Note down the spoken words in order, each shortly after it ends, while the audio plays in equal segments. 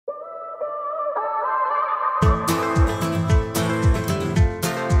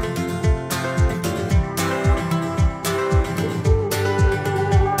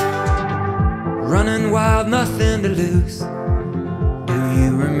running wild, nothing to lose. Do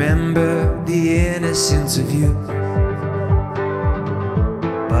you remember the innocence of youth?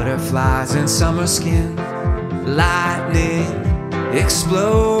 Butterflies in summer skin, lightning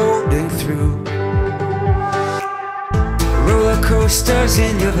exploding through, roller coasters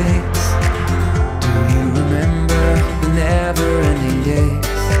in your veins. Do you remember the never-ending days?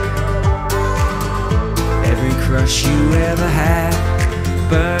 Every crush you ever had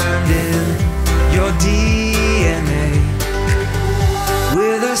burned in your DNA,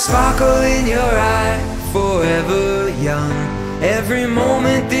 with a sparkle in your eye, forever young. Every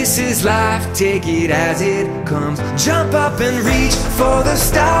moment, this is life, take it as it comes. Jump up and reach for the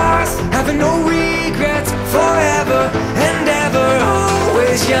stars, having no regrets, forever and ever,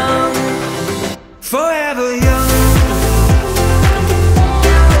 always young, forever young.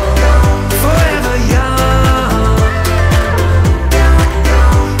 Forever young,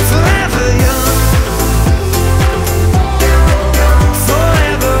 forever young,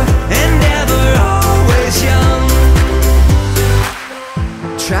 forever and ever, always young.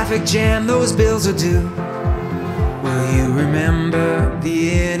 Traffic jam, those bills are due. Will you remember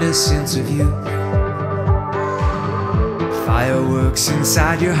the innocence of you? Fireworks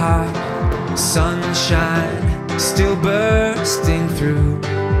inside your heart, sunshine still bursting through.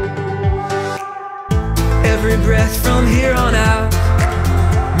 Every breath from here on out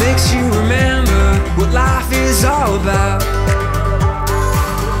makes you remember what life is all about.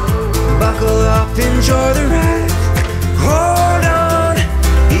 Buckle up, enjoy the ride, hold on,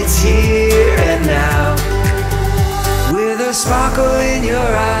 it's here and now. With a sparkle in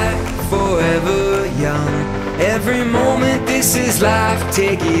your eye, forever young. Every moment, this is life,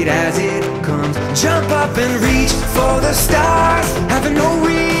 take it as it comes. Jump up and reach for the stars, having no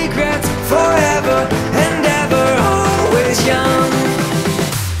regrets, forever and ever, always young,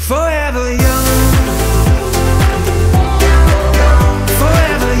 forever young,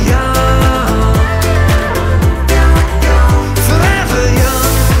 forever young, forever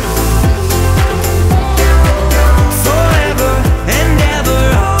young, forever and ever,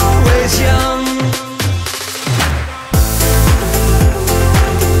 always young.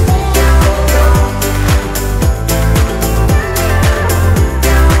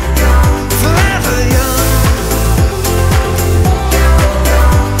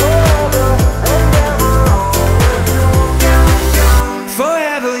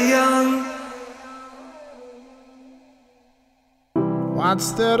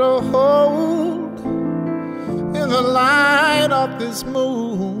 What's there to hold in the light of this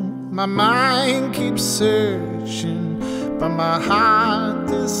moon? My mind keeps searching, but my heart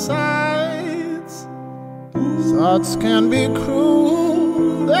decides. Thoughts can be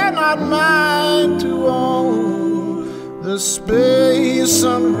cruel, they're not mine to own. The space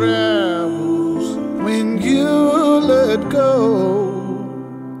unravels when you let go.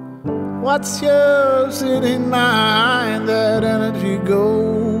 What's yours, it ain't mine, that energy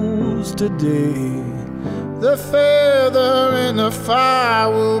goes today. The feather in the fire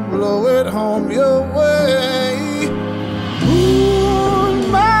will blow it home your way. Moon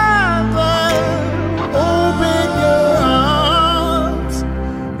mother, open your arms.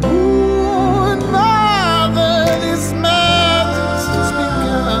 Moon mother, this magic's just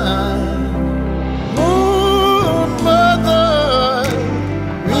begun. Moon mother,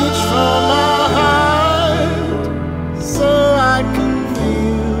 reach for my heart so I can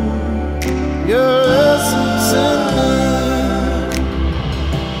feel your essence in me.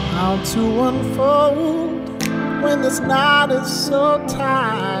 How to unfold when this knot is so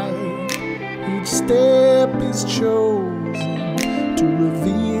tight. Each step is chosen to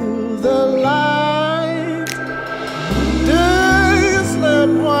reveal the light. Days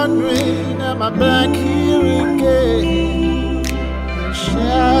left wondering, am I back here again? The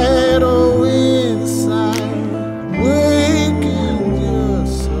shadow inside, waking your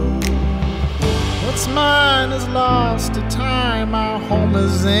soul. What's mine is lost to time, our home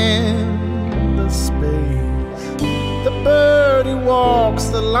is in the space. The bird who walks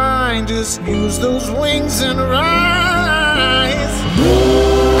the line, just use those wings and rise.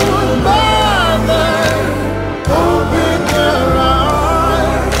 Moon mother, open your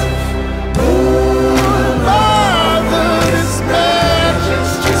eyes. Moon mother, this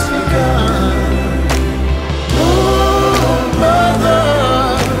magic's just begun. Moon mother,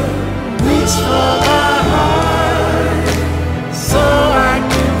 reach for my heart so I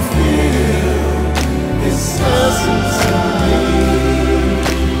can feel this essence in me.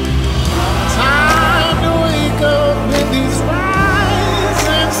 Time to wake up in these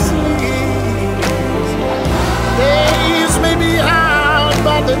rising seas. Days may be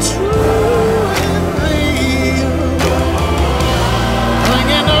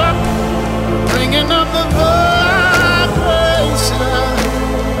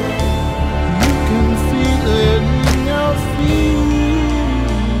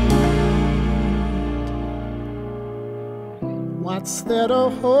Instead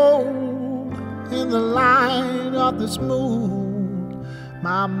of hope in the light of this moon,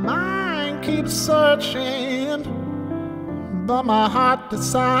 my mind keeps searching, but my heart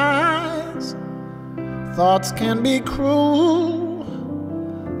decides thoughts can be cruel.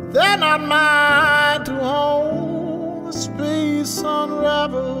 They're not mine to hold. The space unravels.